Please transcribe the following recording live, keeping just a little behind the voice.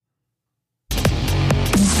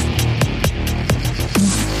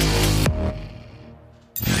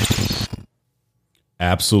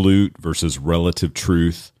absolute versus relative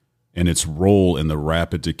truth and its role in the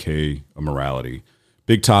rapid decay of morality.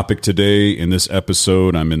 Big topic today in this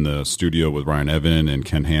episode. I'm in the studio with Ryan Evan and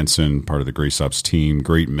Ken Hansen, part of the Grace Ops team.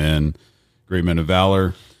 Great men of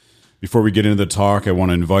valor. Before we get into the talk, I want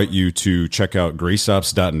to invite you to check out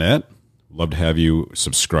graceops.net. Love to have you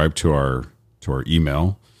subscribe to our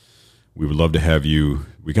email. We would love to have you.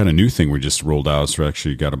 We got a new thing we just rolled out. So we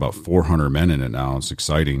actually got about 400 men in it now. It's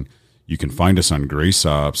exciting. You can find us on Grace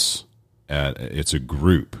Ops. It's a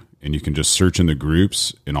group, and you can just search in the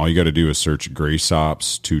groups, and all you got to do is search Grace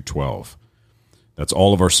Ops 212. That's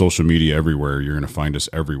all of our social media everywhere. You're going to find us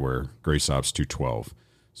everywhere, Grace Ops 212.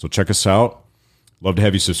 So check us out. Love to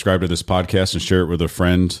have you subscribe to this podcast and share it with a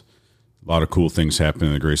friend. A lot of cool things happen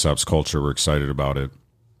in the Grace Ops culture. We're excited about it.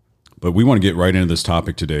 But we want to get right into this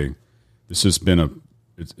topic today. This has been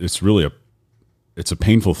it's a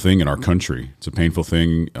painful thing in our country. It's a painful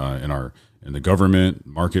thing in the government,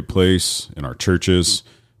 marketplace, in our churches.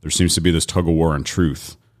 There seems to be this tug of war on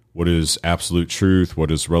truth. What is absolute truth?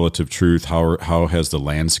 What is relative truth? How has the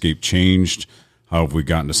landscape changed? How have we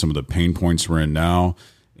gotten to some of the pain points we're in now?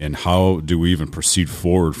 And how do we even proceed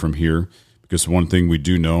forward from here? Because one thing we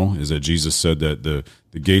do know is that Jesus said that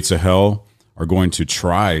the gates of hell are going to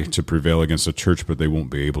try to prevail against the church, but they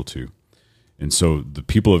won't be able to. And so the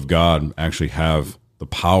people of God actually have the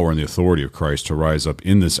power and the authority of Christ to rise up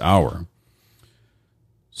in this hour.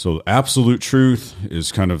 So absolute truth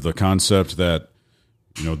is kind of the concept that,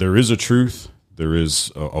 there is a truth, there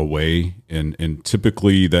is a way, and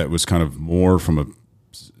typically that was kind of more from a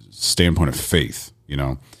standpoint of faith.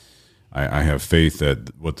 I have faith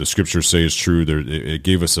that what the scriptures say is true. It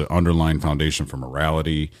gave us an underlying foundation for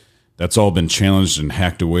morality. That's all been challenged and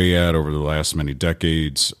hacked away at over the last many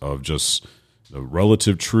decades of just the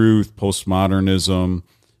relative truth, postmodernism,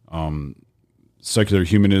 secular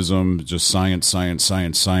humanism, just science,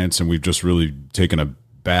 and we've just really taken a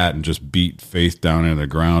bat and just beat faith down into the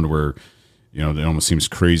ground where, it almost seems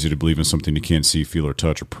crazy to believe in something you can't see, feel, or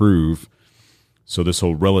touch, or prove. So this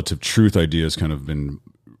whole relative truth idea has kind of been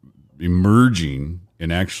emerging,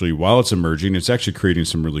 and actually, while it's emerging, it's actually creating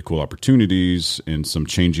some really cool opportunities and some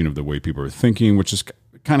changing of the way people are thinking, which is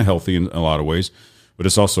kind of healthy in a lot of ways, but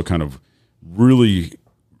it's also kind of really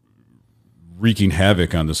wreaking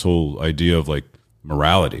havoc on this whole idea of like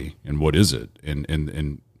morality and what is it,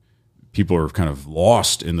 and people are kind of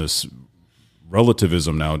lost in this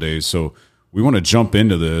relativism nowadays. So we want to jump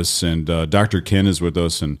into this, and Dr. Ken is with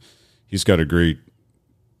us, and he's got a great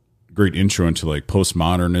intro into like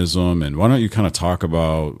postmodernism. And why don't you kind of talk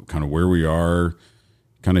about kind of where we are,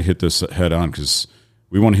 kind of hit this head on, because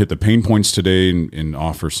we want to hit the pain points today and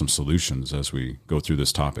offer some solutions as we go through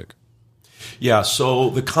this topic. Yeah, so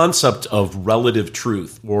the concept of relative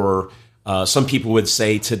truth, or some people would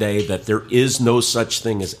say today that there is no such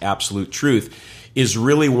thing as absolute truth, is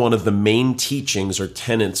really one of the main teachings or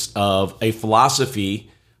tenets of a philosophy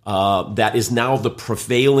that is now the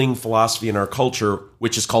prevailing philosophy in our culture,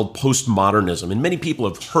 which is called postmodernism. And many people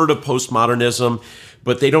have heard of postmodernism,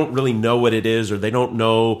 but they don't really know what it is, or they don't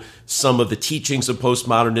know some of the teachings of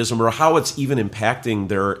postmodernism or how it's even impacting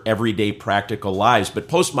their everyday practical lives. But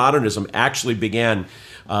postmodernism actually began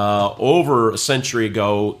over a century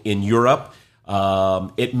ago in Europe.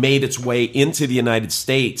 It made its way into the United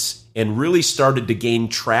States and really started to gain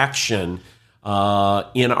traction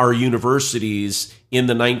in our universities in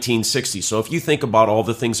the 1960s. So if you think about all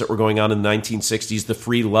the things that were going on in the 1960s, the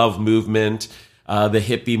free love movement, the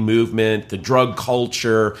hippie movement, the drug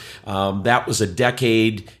culture, that was a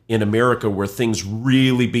decade in America where things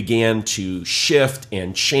really began to shift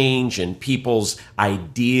and change, and people's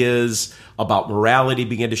ideas about morality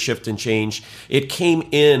began to shift and change. It came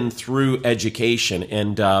in through education.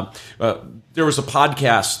 And there was a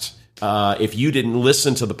podcast, if you didn't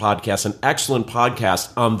listen to the podcast, an excellent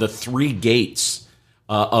podcast on the three gates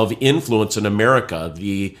of influence in America,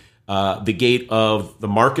 the gate of the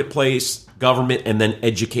marketplace, government, and then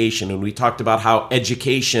education. And we talked about how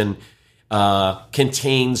education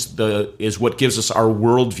is what gives us our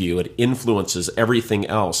worldview. It influences everything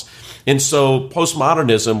else. And so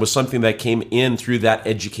postmodernism was something that came in through that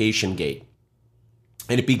education gate.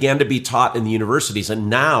 And it began to be taught in the universities. And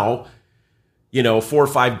now, 4 or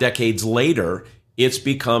 5 decades later, it's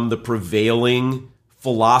become the prevailing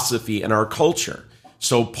philosophy in our culture.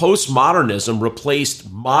 So postmodernism replaced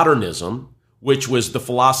modernism, which was the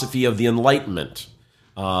philosophy of the Enlightenment.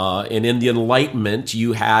 And in the Enlightenment,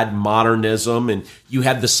 you had modernism, and you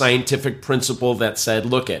had the scientific principle that said,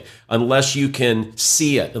 look, unless you can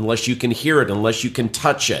see it, unless you can hear it, unless you can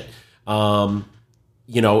touch it,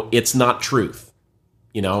 it's not truth.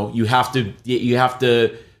 You have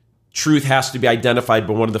to truth has to be identified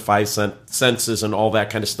by one of the five senses and all that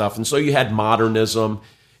kind of stuff. And so you had modernism.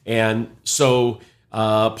 And so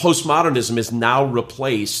postmodernism has now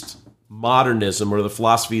replaced modernism, or the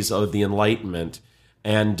philosophies of the Enlightenment.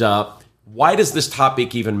 And why does this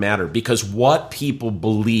topic even matter? Because what people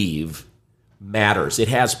believe matters. It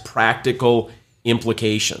has practical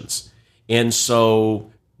implications. And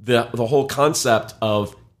so the whole concept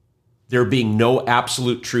of there being no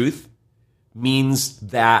absolute truth means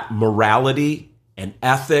that morality and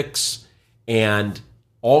ethics and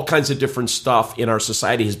all kinds of different stuff in our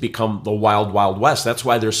society has become the wild, wild west. That's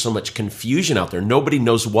why there's so much confusion out there. Nobody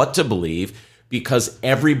knows what to believe because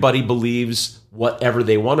everybody believes whatever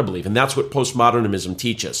they want to believe. And that's what postmodernism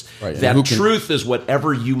teaches. Right. That truth is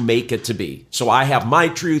whatever you make it to be. So I have my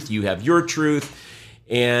truth, you have your truth,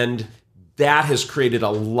 and that has created a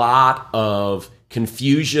lot of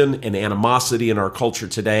confusion and animosity in our culture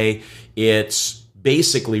today. It's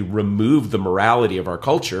basically removed the morality of our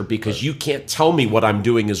culture because you can't tell me what I'm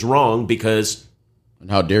doing is wrong because...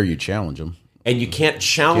 And how dare you challenge them? And you can't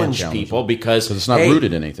challenge people because it's not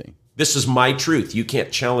rooted in anything. This is my truth. You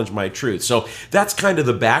can't challenge my truth. So that's kind of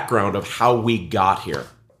the background of how we got here.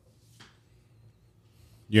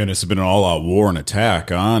 Yeah, and it's been an all-out war and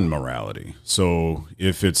attack on morality. So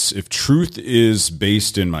if truth is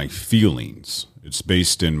based in my feelings, it's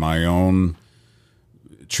based in my own...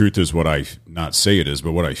 Truth is what I not say it is,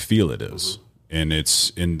 but what I feel it is, and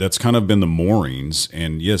that's kind of been the moorings.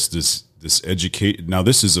 And yes, this educate now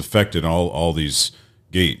this has affected all these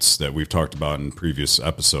gates that we've talked about in previous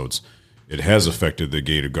episodes. It has affected the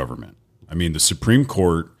gate of government. I mean, the Supreme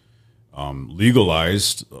Court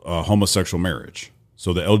legalized homosexual marriage,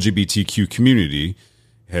 so the LGBTQ community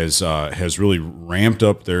has really ramped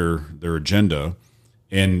up their agenda.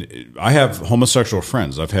 And I have homosexual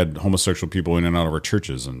friends. I've had homosexual people in and out of our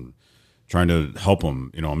churches and trying to help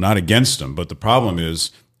them. You know, I'm not against them, but the problem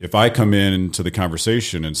is if I come into the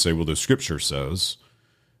conversation and say, well, the scripture says,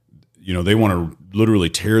 you know, they want to literally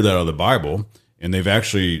tear that out of the Bible. And they've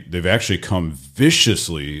actually come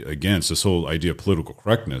viciously against this whole idea of political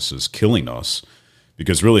correctness is killing us,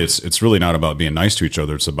 because really it's really not about being nice to each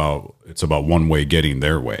other. It's about one way getting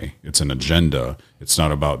their way. It's an agenda. It's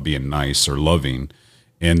not about being nice or loving.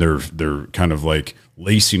 And they're kind of like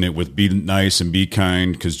lacing it with be nice and be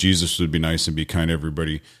kind because Jesus would be nice and be kind to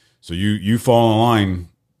everybody. So you fall in line,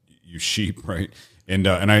 you sheep, right? And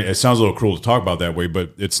it sounds a little cruel to talk about that way,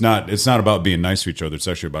 but it's not about being nice to each other. It's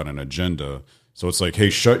actually about an agenda. So it's like,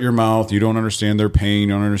 hey, shut your mouth. You don't understand their pain.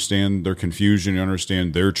 You don't understand their confusion. You don't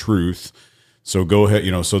understand their truth. So go ahead.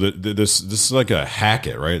 You know, so that this is like a hack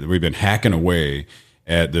it, right? We've been hacking away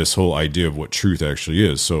at this whole idea of what truth actually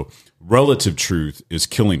is. So relative truth is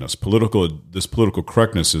killing us. This political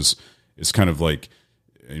correctness is kind of like,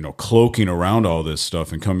 you know, cloaking around all this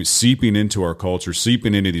stuff and seeping into our culture,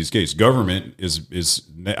 seeping into these gates. Government is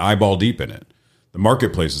eyeball deep in it. The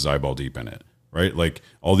marketplace is eyeball deep in it, right? Like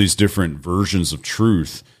all these different versions of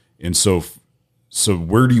truth. And so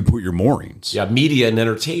where do you put your moorings? Yeah, media and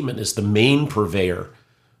entertainment is the main purveyor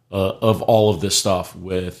of all of this stuff,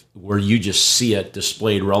 with where you just see it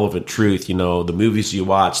displayed relevant truth. You know, the movies you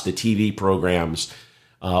watch, the TV programs,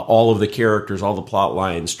 all of the characters, all the plot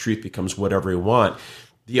lines, truth becomes whatever you want.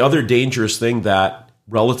 The other dangerous thing that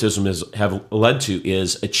relativism have led to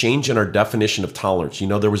is a change in our definition of tolerance. You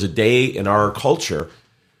know, there was a day in our culture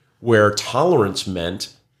where tolerance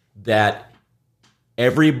meant that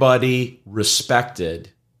everybody respected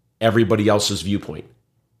everybody else's viewpoint.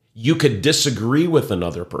 You could disagree with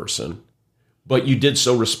another person, but you did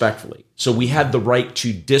so respectfully. So we had the right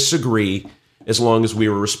to disagree as long as we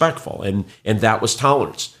were respectful, and that was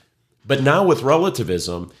tolerance. But now with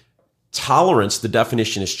relativism, tolerance, the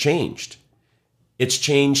definition has changed. It's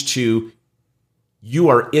changed to you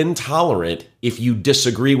are intolerant if you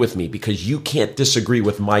disagree with me because you can't disagree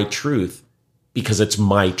with my truth because it's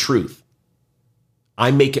my truth.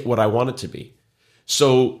 I make it what I want it to be.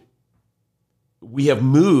 So we have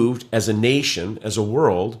moved as a nation, as a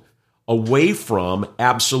world, away from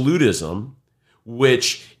absolutism,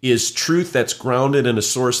 which is truth that's grounded in a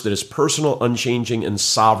source that is personal, unchanging, and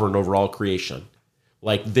sovereign over all creation.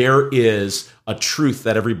 Like there is a truth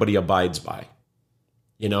that everybody abides by.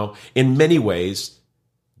 You know, in many ways,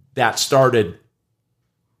 that started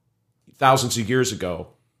thousands of years ago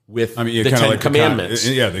with the Ten Commandments.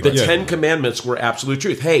 The Ten Commandments were absolute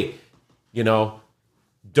truth. Hey, you know,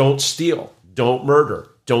 don't steal. Don't murder,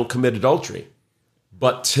 don't commit adultery.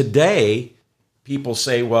 But today, people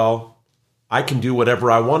say, well, I can do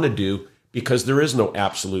whatever I want to do because there is no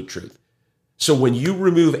absolute truth. So when you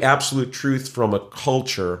remove absolute truth from a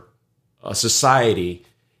culture, a society,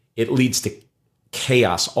 it leads to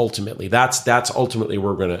chaos ultimately. That's ultimately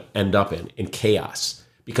where we're going to end up in chaos,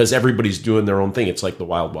 because everybody's doing their own thing. It's like the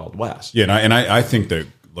wild, wild west. Yeah, and I think that,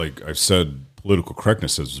 like I've said, political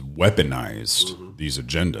correctness has weaponized these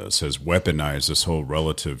agendas, has weaponized this whole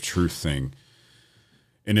relative truth thing.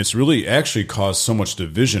 And it's really actually caused so much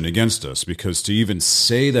division against us, because to even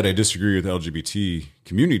say that I disagree with the LGBT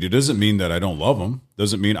community doesn't mean that I don't love them.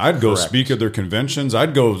 Doesn't mean I'd go speak at their conventions.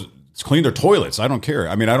 I'd go clean their toilets. I don't care.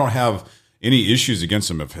 I mean, I don't have any issues against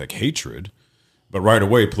them of like hatred. But right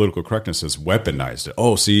away, political correctness has weaponized it.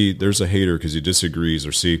 Oh, see, there's a hater because he disagrees.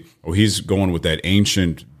 Or see, oh, he's going with that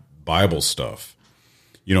ancient Bible stuff.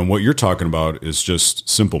 You know, what you're talking about is just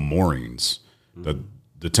simple moorings. That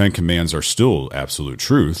the Ten Commands are still absolute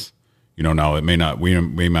truth. You know, now we may not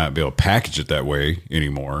be able to package it that way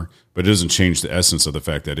anymore, but it doesn't change the essence of the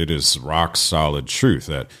fact that it is rock solid truth.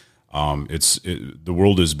 That the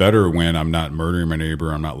world is better when I'm not murdering my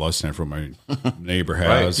neighbor, I'm not lusting after what my neighbor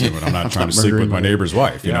has, and when I'm not trying to sleep with my neighbor's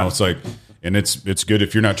wife. You know, it's like, and it's good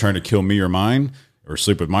if you're not trying to kill me or mine, or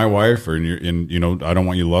sleep with my wife, or you know, I don't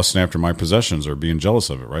want you lusting after my possessions or being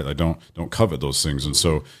jealous of it, right? I don't covet those things. And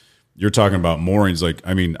so you're talking about moorings. Like,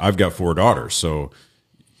 I mean, I've got 4 daughters, so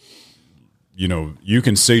you know, you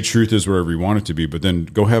can say truth is wherever you want it to be, but then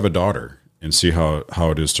go have a daughter and see how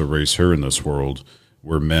it is to raise her in this world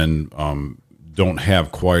where men don't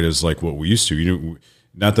have quite as like what we used to. You know,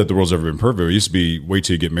 not that the world's ever been perfect. It used to be wait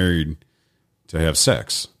till you get married to have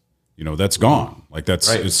sex. You know, that's gone. Like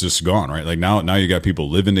it's just gone, right? Like now you got people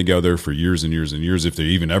living together for years and years and years if they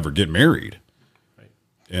even ever get married. Right.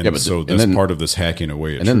 And so that's part of this hacking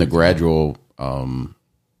away. And then the gradual,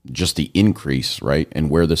 just the increase, right? And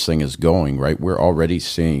where this thing is going, right? We're already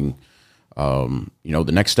seeing, you know,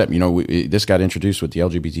 the next step, you know, this got introduced with the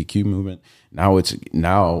LGBTQ movement. Now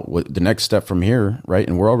the next step from here, right?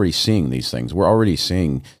 And we're already seeing these things. We're already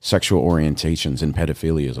seeing sexual orientations and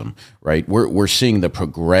pedophiliism, right? We're seeing the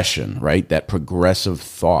progression, right? That progressive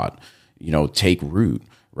thought, you know, take root,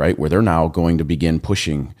 right? Where they're now going to begin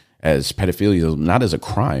pushing as pedophilia, not as a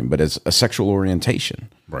crime, but as a sexual orientation.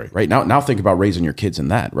 Right. Now think about raising your kids in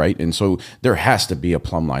that, right? And so there has to be a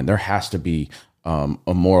plumb line. There has to be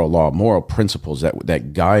a moral law, moral principles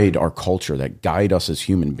that guide our culture, that guide us as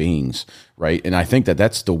human beings, right? And I think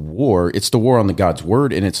that's the war. It's the war on the God's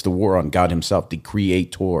word, and it's the war on God himself, the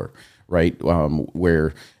creator, right?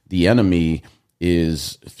 Where the enemy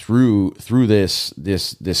is through this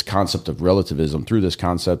concept of relativism, through this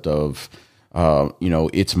concept of you know,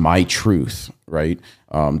 it's my truth, right?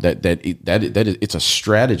 It's a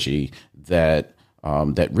strategy that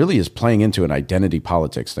really is playing into an identity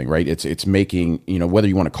politics thing, right? It's making, you know, whether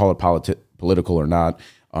you want to call it political or not,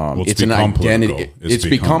 it's an identity. Political. It's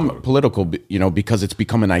become political, you know, because it's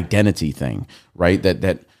become an identity thing, right?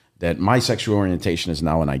 That my sexual orientation is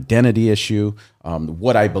now an identity issue.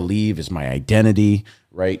 What I believe is my identity,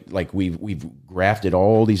 right? Like we've grafted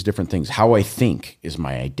all these different things. How I think is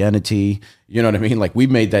my identity. You know what I mean? Like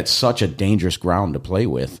we've made that such a dangerous ground to play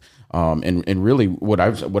with. And really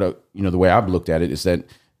the way I've looked at it is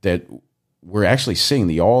that we're actually seeing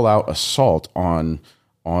the all out assault on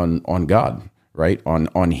God, right?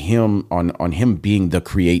 On him being the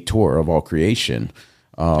creator of all creation.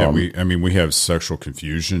 We have sexual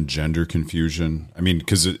confusion, gender confusion. I mean,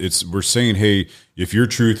 because we're saying, hey, if your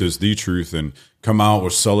truth is the truth, and come out, we'll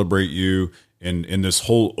celebrate you. And this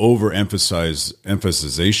whole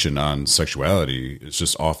emphasization on sexuality is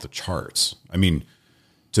just off the charts. I mean,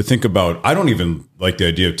 to think about, I don't even like the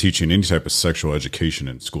idea of teaching any type of sexual education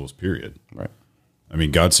in schools, period. Right. I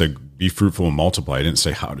mean, God said, be fruitful and multiply. He didn't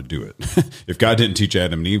say how to do it. If God didn't teach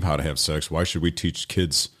Adam and Eve how to have sex, why should we teach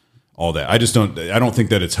kids all that? I don't think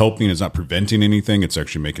that it's helping. It's not preventing anything. It's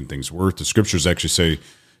actually making things worse. The scriptures actually say,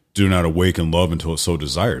 do not awaken love until it so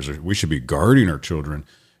desires. We should be guarding our children,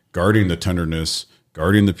 guarding the tenderness,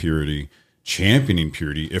 guarding the purity, championing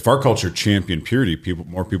purity. If our culture championed purity,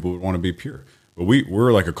 more people would want to be pure. But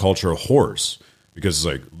we're like a culture of whores, because it's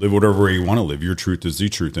like, live whatever way you want to live. Your truth is the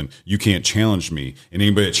truth, and you can't challenge me. And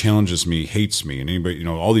anybody that challenges me hates me. And anybody, you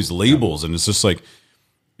know, all these labels. And it's just like,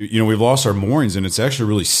 you know, we've lost our moorings, and it's actually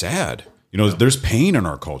really sad. You know, there's pain in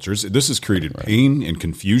our cultures. This has created pain and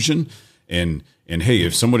confusion. And hey,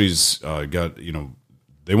 if somebody's got, you know,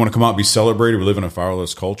 they want to come out and be celebrated. We live in a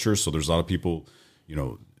fireless culture, so there's a lot of people, you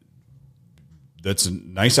know, that's a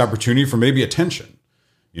nice opportunity for maybe attention,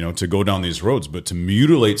 you know, to go down these roads. But to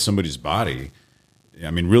mutilate somebody's body,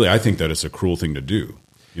 I mean, really, I think that it's a cruel thing to do,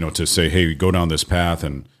 you know, to say, hey, go down this path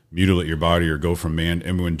and mutilate your body or go from man.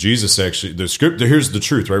 And when Jesus actually, here's the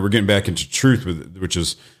truth, right? We're getting back into truth, which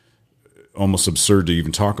is almost absurd to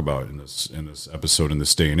even talk about in this episode, in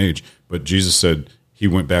this day and age. But Jesus said he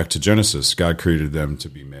went back to Genesis. God created them to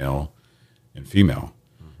be male and female.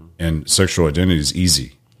 And sexual identity is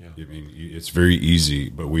easy. Yeah. I mean, it's very easy,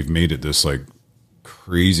 but we've made it this like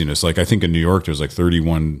craziness. Like I think in New York, there's like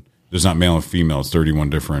 31, there's not male and female, it's 31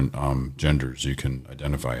 different genders you can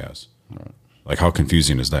identify as. Right. Like how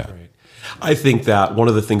confusing is that? Right. I think that one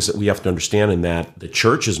of the things that we have to understand and that the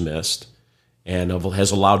church has missed and has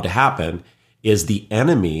allowed to happen is the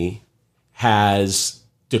enemy has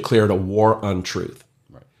declared a war on truth.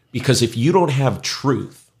 Right. Because if you don't have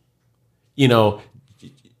truth, you know,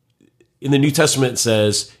 in the New Testament it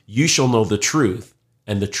says, you shall know the truth,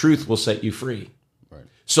 and the truth will set you free. Right.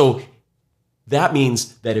 So that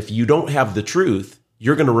means that if you don't have the truth,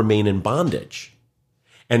 you're going to remain in bondage.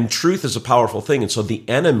 And truth is a powerful thing. And so the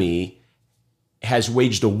enemy has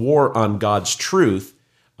waged a war on God's truth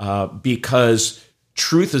because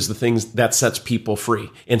truth is the thing that sets people free.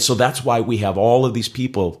 And so that's why we have all of these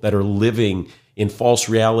people that are living in false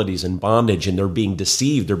realities and bondage, and they're being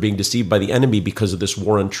deceived. They're being deceived by the enemy because of this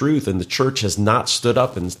war on truth. And the church has not stood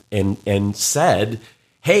up and said,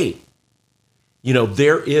 hey, you know,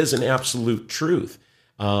 there is an absolute truth.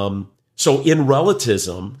 So in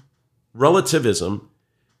relativism,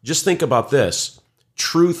 just think about this.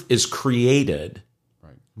 Truth is created,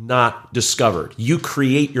 right, not discovered. You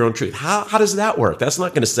create your own truth. How does that work? That's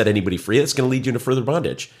not going to set anybody free. That's going to lead you into further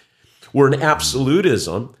bondage. Where in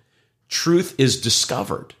absolutism, truth is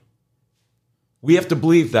discovered. We have to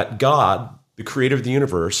believe that God, the creator of the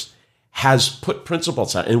universe, has put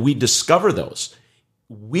principles out, and we discover those.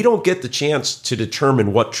 We don't get the chance to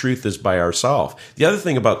determine what truth is by ourselves. The other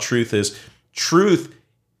thing about truth is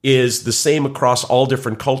the same across all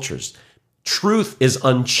different cultures. Truth is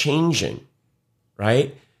unchanging,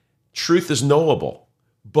 right? Truth is knowable.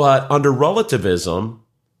 But under relativism,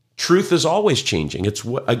 truth is always changing. It's,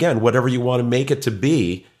 again, whatever you want to make it to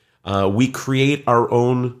be. We create our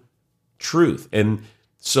own truth. And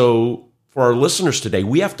so for our listeners today,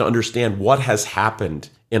 we have to understand what has happened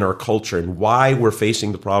in our culture and why we're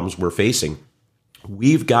facing the problems we're facing.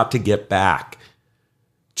 We've got to get back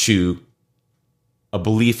to a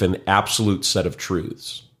belief in absolute set of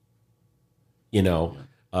truths. You know,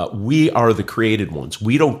 we are the created ones.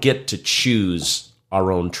 We don't get to choose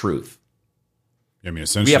our own truth. I mean,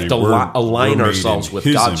 essentially, we have to align ourselves with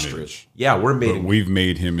God's truth. Yeah, we've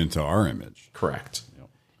made him into our image. Correct. Yep.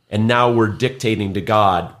 And now we're dictating to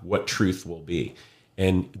God what truth will be.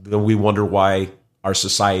 And then we wonder why our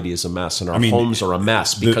society is a mess and our homes are a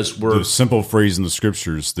mess because the simple phrase in the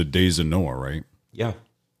scriptures, the days of Noah, right? Yeah.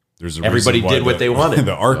 There's a Everybody did what they wanted.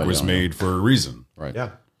 The ark was made for a reason. Right.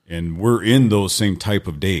 Yeah. And we're in those same type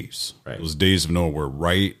of days. Right. Those days of Noah were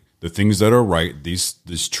right. The things that are right,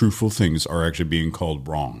 these truthful things are actually being called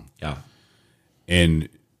wrong. Yeah. And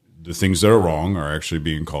the things that are wrong are actually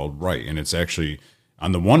being called right. And it's actually,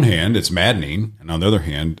 on the one hand, it's maddening. And on the other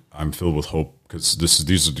hand, I'm filled with hope because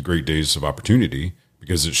these are the great days of opportunity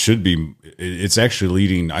because it's actually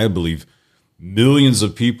leading, I believe, millions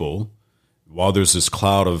of people. While there's this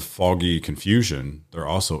cloud of foggy confusion, they're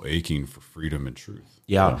also aching for freedom and truth.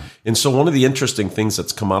 Yeah. And so one of the interesting things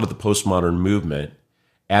that's come out of the postmodern movement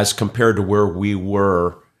as compared to where we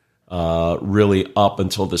were really up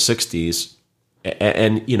until the 60s,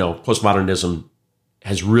 and you know, postmodernism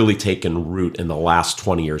has really taken root in the last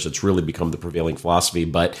 20 years. It's really become the prevailing philosophy,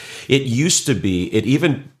 but it used to be, it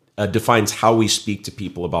even defines how we speak to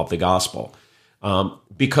people about the gospel.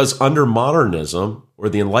 Because under modernism or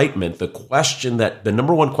the Enlightenment, the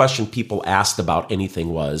number one question people asked about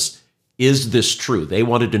anything was, is this true? They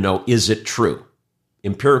wanted to know, is it true?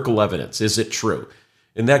 Empirical evidence, is it true?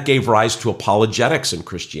 And that gave rise to apologetics in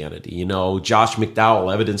Christianity. You know, Josh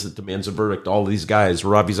McDowell, Evidence That Demands a Verdict, all these guys,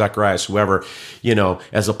 Ravi Zacharias, whoever, you know,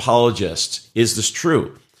 as apologists, is this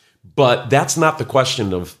true? But that's not the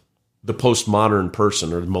question of the postmodern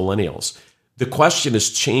person or the millennials. The question has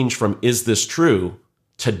changed from, is this true,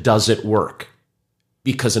 to does it work?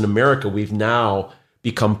 Because in America, we've now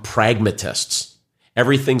become pragmatists.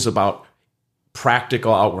 Everything's about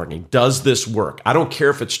practical outworking. Does this work? I don't care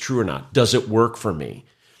if it's true or not. Does it work for me?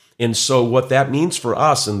 And so what that means for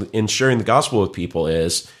us in sharing the gospel with people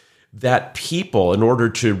is that people, in order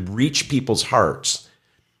to reach people's hearts,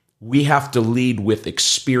 we have to lead with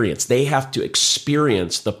experience. They have to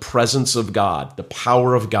experience the presence of God, the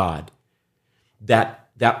power of God, that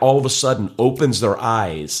all of a sudden opens their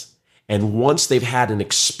eyes. And once they've had an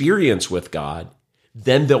experience with God,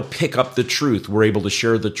 then they'll pick up the truth. We're able to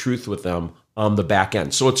share the truth with them on the back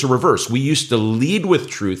end. So it's a reverse. We used to lead with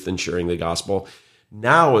truth in sharing the gospel.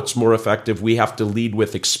 Now it's more effective. We have to lead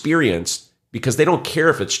with experience because they don't care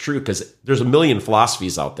if it's true because there's a million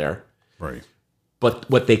philosophies out there. Right. But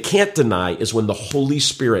what they can't deny is when the Holy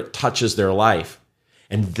Spirit touches their life.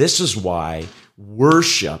 And this is why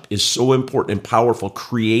worship is so important and powerful,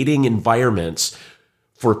 creating environments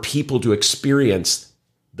for people to experience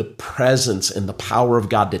the presence and the power of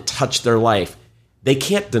God to touch their life. They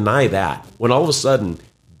can't deny that. When all of a sudden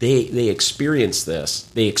they experience this,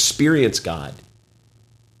 they experience God.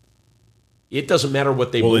 It doesn't matter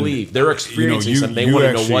what they believe. They're experiencing something. They want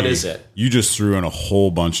to know, what is it? You just threw in a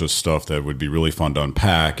whole bunch of stuff that would be really fun to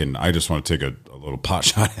unpack, and I just want to take a little pot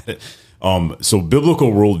shot at it. So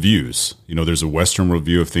biblical worldviews, there's a Western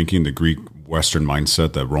worldview of thinking, the Greek Western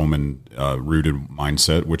mindset, that Roman rooted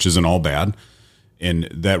mindset, which isn't all bad. And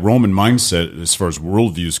that Roman mindset, as far as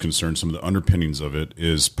worldview is concerned, some of the underpinnings of it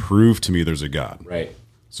is prove to me there's a God. Right.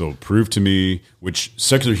 So prove to me, which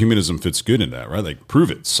secular humanism fits good in that, right? Like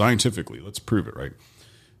prove it scientifically. Let's prove it, right?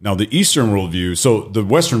 Now the Eastern worldview, so the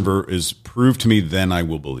Western is prove to me, then I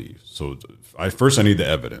will believe. So I need the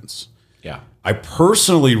evidence. Yeah. I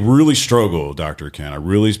personally really struggle, Dr. Ken.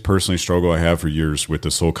 I have for years with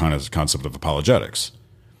this whole kind of concept of apologetics.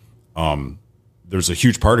 There's a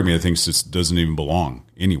huge part of me that thinks this doesn't even belong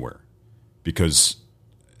anywhere, because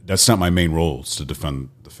that's not my main role, is to defend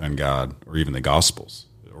God or even the Gospels,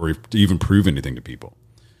 or to even prove anything to people.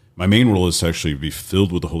 My main role is to actually be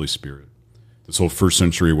filled with the Holy Spirit. This whole first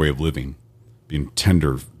century way of living, being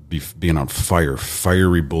tender, being on fire,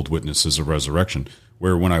 fiery, bold witnesses of resurrection,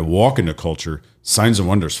 where when I walk into culture, signs and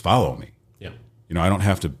wonders follow me. Yeah. I don't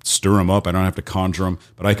have to stir them up. I don't have to conjure them,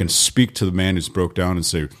 but I can speak to the man who's broke down and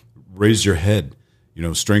say, raise your head,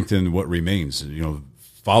 strengthen what remains,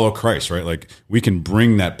 follow Christ, right? Like we can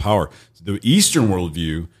bring that power. The Eastern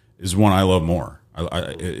worldview is one I love more.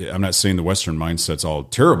 I'm not saying the Western mindset's all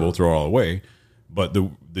terrible, throw it all away, but the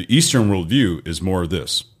Eastern worldview is more of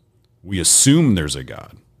this. We assume there's a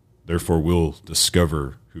God, therefore we'll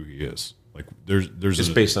discover who he is. Like it's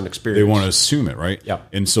based on experience. They want to assume it, right? Yeah.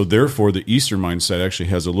 And so therefore the Eastern mindset actually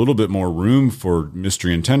has a little bit more room for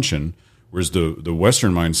mystery and tension, whereas the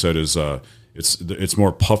Western mindset is it's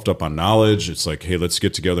more puffed up on knowledge. It's like, hey, let's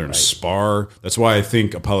get together and spar. That's why I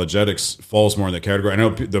think apologetics falls more in that category. I know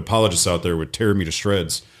the apologists out there would tear me to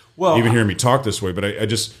shreds, even hearing me talk this way. But I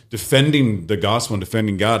just, defending the gospel and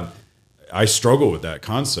defending God, I struggle with that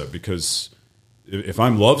concept, because if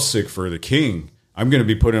I'm lovesick for the King, I'm going to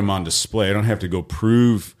be putting him on display. I don't have to go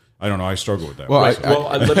prove. I don't know. I struggle with that. Well,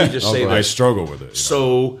 let me just say this. I struggle with it.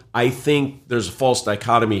 So I think there's a false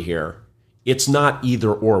dichotomy here. It's not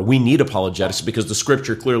either or. We need apologetics because the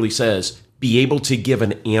scripture clearly says, be able to give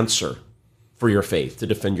an answer for your faith, to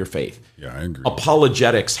defend your faith. Yeah, I agree.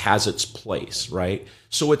 Apologetics has its place, right?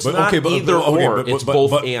 So it's not either or, it's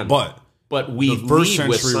both and. But we lead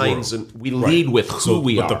with signs and we lead with who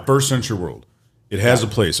we are. But the first century world, it has a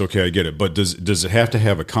place. Okay, I get it. But does it have to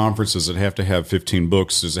have a conference? Does it have to have 15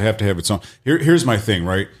 books? Does it have to have its own? Here's my thing,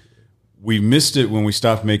 right? We missed it when we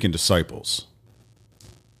stopped making disciples.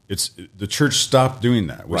 It's the church stopped doing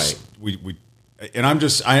that. We and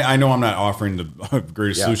I know I'm not offering the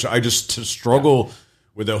greatest solution. I just struggle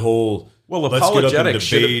with the whole. Well, let's get up and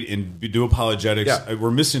debate and do apologetics. Yeah.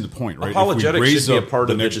 We're missing the point, right? Apologetics should be a part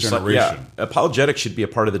of the next generation. Yeah, apologetics should be a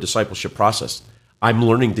part of the discipleship process. I'm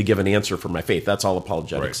learning to give an answer for my faith. That's all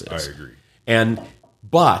apologetics is. I agree.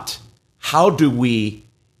 But how do we?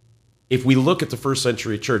 If we look at the first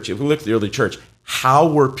century church, if we look at the early church, how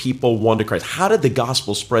were people won to Christ? How did the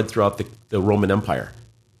gospel spread throughout the Roman Empire?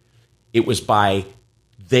 It was by,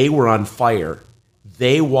 they were on fire.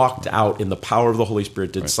 They walked out in the power of the Holy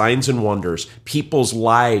Spirit, did signs and wonders. People's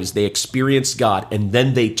lives, they experienced God, and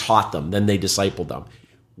then they taught them. Then they discipled them.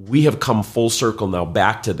 We have come full circle now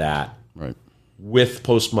back to that. Right. With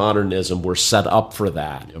postmodernism, we're set up for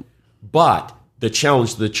that. Yep. But the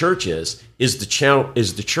challenge to the church is the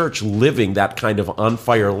church living that kind of on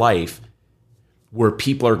fire life where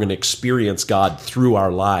people are going to experience God through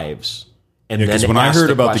our lives. And because when I heard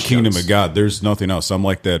about the kingdom of God, there's nothing else. I'm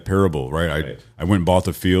like that parable, right? I went and bought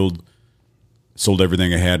the field, sold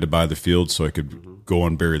everything I had to buy the field so I could go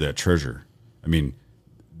and bury that treasure. I mean,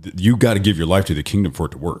 you got to give your life to the kingdom for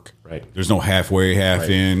it to work. Right. There's no halfway, half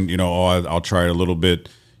in. I'll try it a little bit.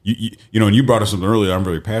 And you brought up something earlier I'm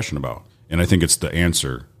really passionate about, and I think it's the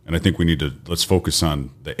answer. And I think we need to let's focus on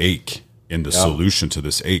the ache and the solution to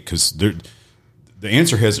this ache, because the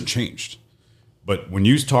answer hasn't changed. But when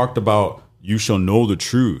you talked about you shall know the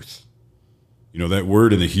truth, that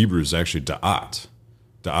word in the Hebrew is actually da'at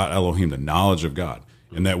Elohim, the knowledge of God.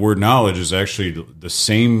 And that word knowledge is actually the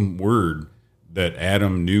same word that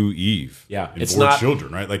Adam knew Eve. Yeah, and bore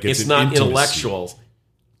children, right? Like it's not intimacy. intellectual;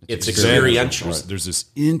 it's experiential. There's this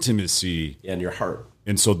intimacy in your heart.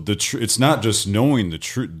 And so it's not just knowing the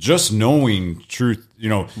truth, just knowing truth.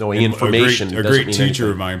 Knowing information. A great teacher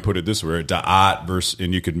of mine put it this way: da'at verse,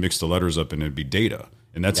 and you could mix the letters up, and it'd be data.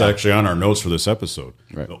 And that's actually on our notes for this episode.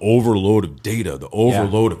 Right. The overload of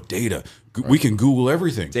data. We can Google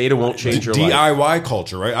everything. Data won't change your life. DIY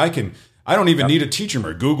culture, right? I don't even need a teacher.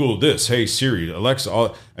 Google this. Hey Siri,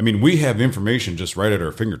 Alexa. We have information just right at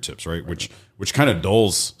our fingertips, right? Which kind of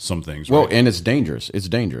dulls some things. Right? Well, and it's dangerous. It's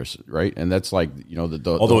dangerous, right? And that's like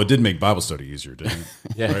although it did make Bible study easier, didn't it?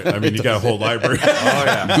 Yeah. Right? You got a whole library. Oh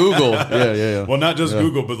yeah. Google. Yeah. Well, not just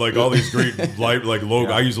Google, but like all these great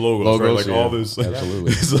logos. I use logos, right? Like all this.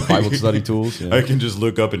 Absolutely. Like, Bible study tools. Yeah. I can just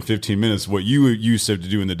look up in 15 minutes what you used to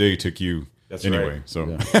do in the day took you. That's anyway, right.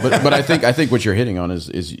 So, but I think what you're hitting on is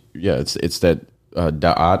it's that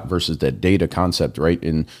da'at versus that data concept, right?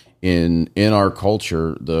 In our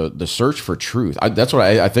culture, the search for truth. That's what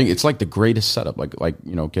I think. It's like the greatest setup. Like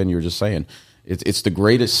Ken, you were just saying, it's the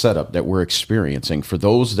greatest setup that we're experiencing for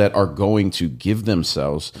those that are going to give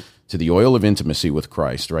themselves to the oil of intimacy with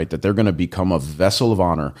Christ, right? That they're going to become a vessel of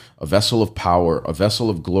honor, a vessel of power, a vessel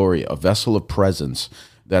of glory, a vessel of presence.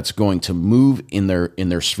 That's going to move in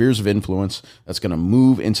their spheres of influence. That's going to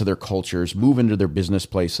move into their cultures, move into their business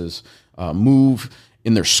places, move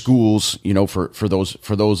in their schools. For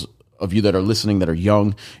those of you that are listening that are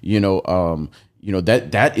young,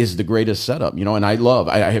 that is the greatest setup. And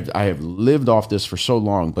I have lived off this for so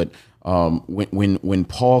long. But when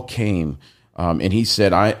Paul came and he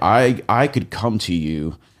said, I could come to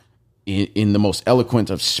you in the most eloquent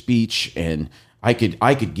of speech, and I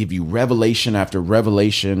could give you revelation after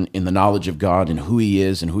revelation in the knowledge of God and who he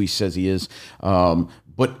is and who he says he is.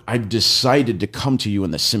 But I've decided to come to you in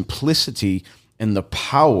the simplicity and the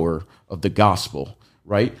power of the gospel,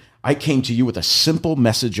 right? I came to you with a simple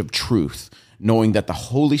message of truth, knowing that the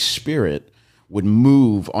Holy Spirit would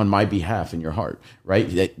move on my behalf in your heart, right?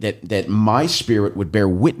 That my spirit would bear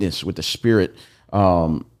witness with the Spirit,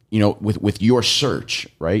 with your search,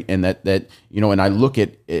 right? And that and I look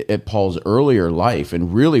at Paul's earlier life,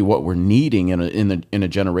 and really what we're needing in a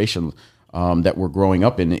generation that we're growing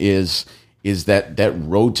up in is that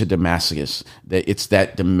road to Damascus. That it's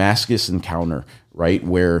that Damascus encounter, right?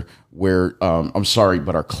 Where I'm sorry,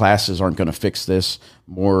 but our classes aren't going to fix this.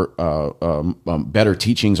 Better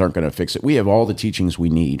teachings aren't going to fix it. We have all the teachings we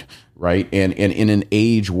need, right? And in an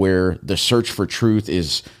age where the search for truth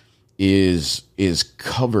is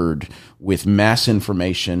covered with mass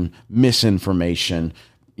information, misinformation.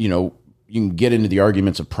 You can get into the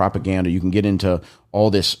arguments of propaganda. You can get into all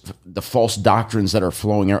the false doctrines that are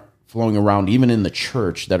flowing around, even in the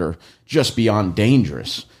church, that are just beyond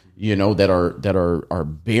dangerous. That are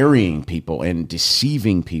burying people and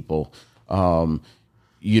deceiving people. I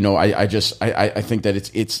think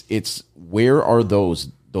that it's where are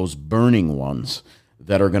those burning ones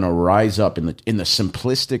that are going to rise up in the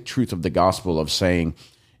simplistic truth of the gospel of saying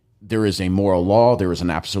there is a moral law, there is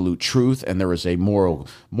an absolute truth, and there is a moral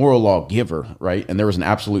law giver, right? And there is an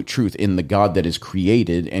absolute truth in the God that is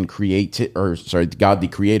created and God the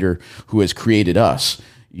Creator who has created us,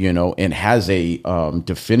 and has a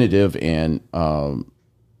definitive and a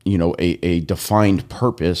defined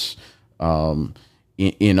purpose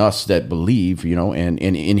in us that believe, and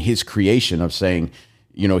in His creation of saying,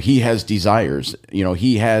 he has desires,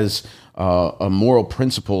 he has moral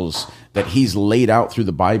principles that he's laid out through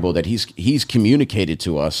the Bible that he's communicated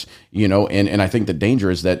to us, and I think the danger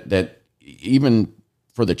is that even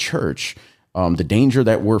for the church, the danger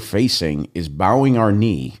that we're facing is bowing our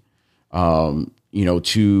knee, to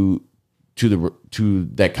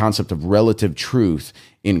that concept of relative truth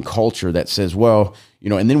in culture that says, well,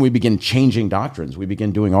 and then we begin changing doctrines, we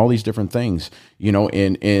begin doing all these different things,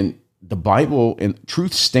 and the Bible and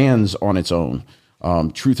truth stands on its own.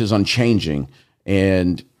 Truth is unchanging.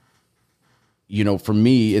 And, for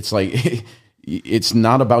me, it's like, it's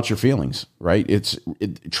not about your feelings, right?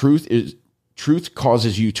 Truth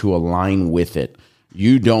causes you to align with it.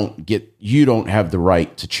 You don't have the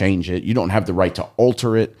right to change it. You don't have the right to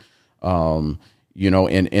alter it. But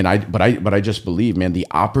I just believe, man, the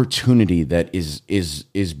opportunity that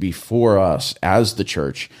is before us as the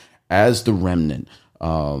church, as the remnant,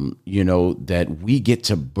 that we get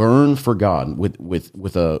to burn for God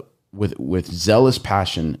with zealous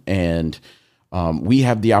passion, and we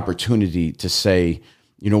have the opportunity to say,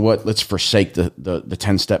 you know what, let's forsake the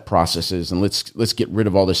 10-step processes, and let's get rid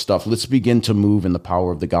of all this stuff. Let's begin to move in the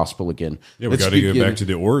power of the gospel again. Yeah, we got to get back to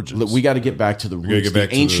the origins. We got to get back to the roots,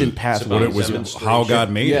 the ancient pathway. What it was, how God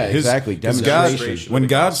made it. Exactly. Demonstration. When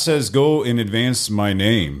God says, "Go and advance my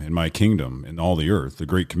name and my kingdom in all the earth," the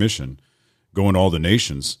Great Commission, go into all the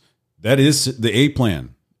nations. That is the A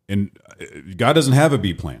plan. And God doesn't have a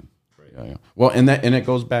B plan. Yeah. Well, and it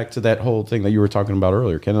goes back to that whole thing that you were talking about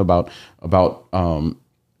earlier, Ken, about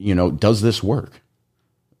does this work?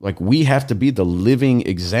 Like, we have to be the living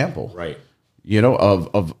example, Right.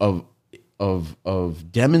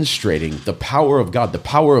 Of demonstrating the power of God, the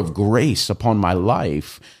power of grace upon my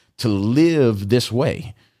life to live this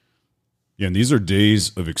way. Yeah, and these are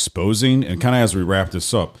days of exposing, and kind of as we wrap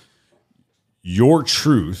this up, your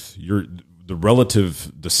truth, the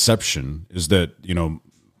relative deception is that,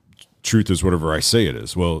 truth is whatever I say it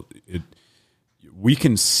is. Well, we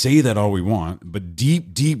can say that all we want, but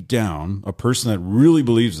deep down, a person that really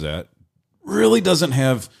believes that really doesn't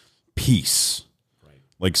have peace,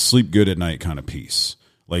 like sleep good at night kind of peace,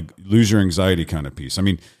 like lose your anxiety kind of peace. I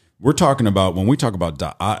mean, we're talking about, when we talk about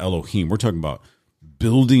Da'ah Elohim, we're talking about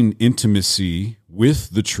building intimacy with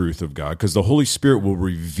the truth of God, because the Holy Spirit will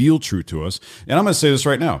reveal truth to us. And I'm going to say this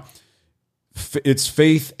right now. It's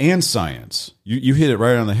faith and science. You hit it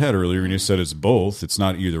right on the head earlier when you said it's both. It's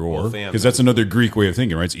not either or, because that's another Greek way of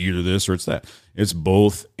thinking, right? It's either this or it's that. It's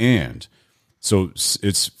both and. So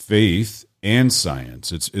it's faith and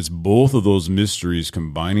science. It's both of those mysteries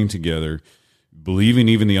combining together, believing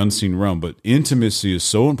even the unseen realm. But intimacy is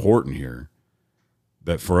so important here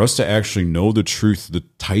that for us to actually know the truth, the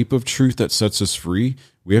type of truth that sets us free,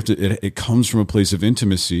 we have to. It comes from a place of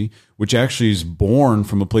intimacy, which actually is born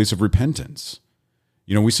from a place of repentance.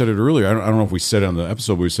 We said it earlier. I don't know if we said it on the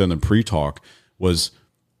episode, but we said in the pre-talk, was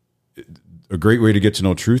a great way to get to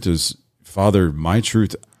know truth is, Father, my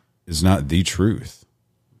truth is not the truth.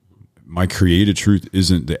 My created truth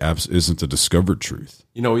isn't the discovered truth.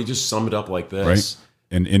 We just sum it up like this, right?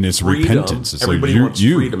 And it's freedom. repentance. It's Everybody like wants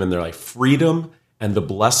freedom, and they're like, freedom and the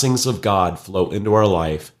blessings of God flow into our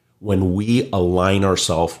life when we align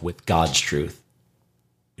ourselves with God's truth.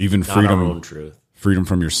 Even not freedom, our own truth. Freedom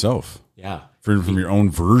from yourself. Yeah. Freedom from your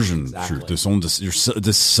own version Exactly. of truth.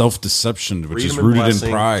 This self-deception, which Freedom is rooted and in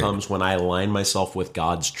blessing pride. comes when I align myself with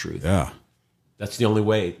God's truth. Yeah. That's the only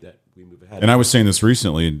way that we move ahead. And I was saying this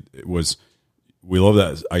recently, and it was, we love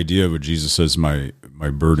that idea of what Jesus says, my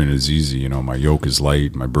burden is easy, my yoke is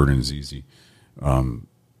light, my burden is easy.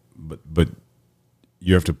 But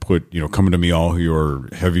you have to put, come to me all who are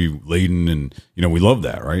heavy laden, and we love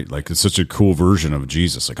that, right? Like, it's such a cool version of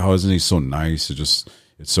Jesus. Like, oh, isn't he so nice? It's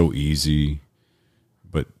so easy.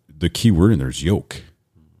 But the key word in there is yoke.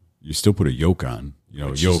 You still put a yoke on,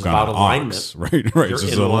 Which yoke is about on alignment. ox, right? You're It's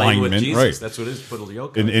just in line alignment, with Jesus. right? That's what it is. Put a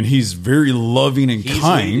yoke on. And he's very loving and He's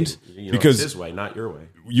kind, leading. because it's his way, not your way.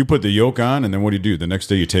 you put the yoke on, and then what do? The next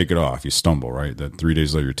day you take it off. You stumble, right? Then 3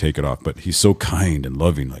 days later you take it off. But he's so kind and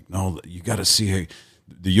loving. Like, no, you got to see, hey,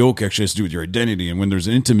 the yoke actually has to do with your identity. And when there's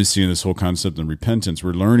intimacy in this whole concept and repentance,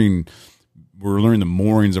 we're learning the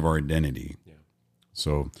moorings of our identity. Yeah.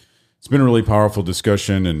 So it's been a really powerful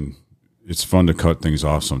discussion, and it's fun to cut things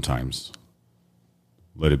off sometimes.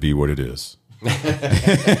 Let it be what it is.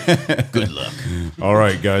 Good luck. All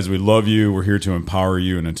right, guys, we love you. We're here to empower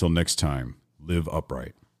you. And until next time, live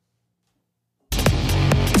upright.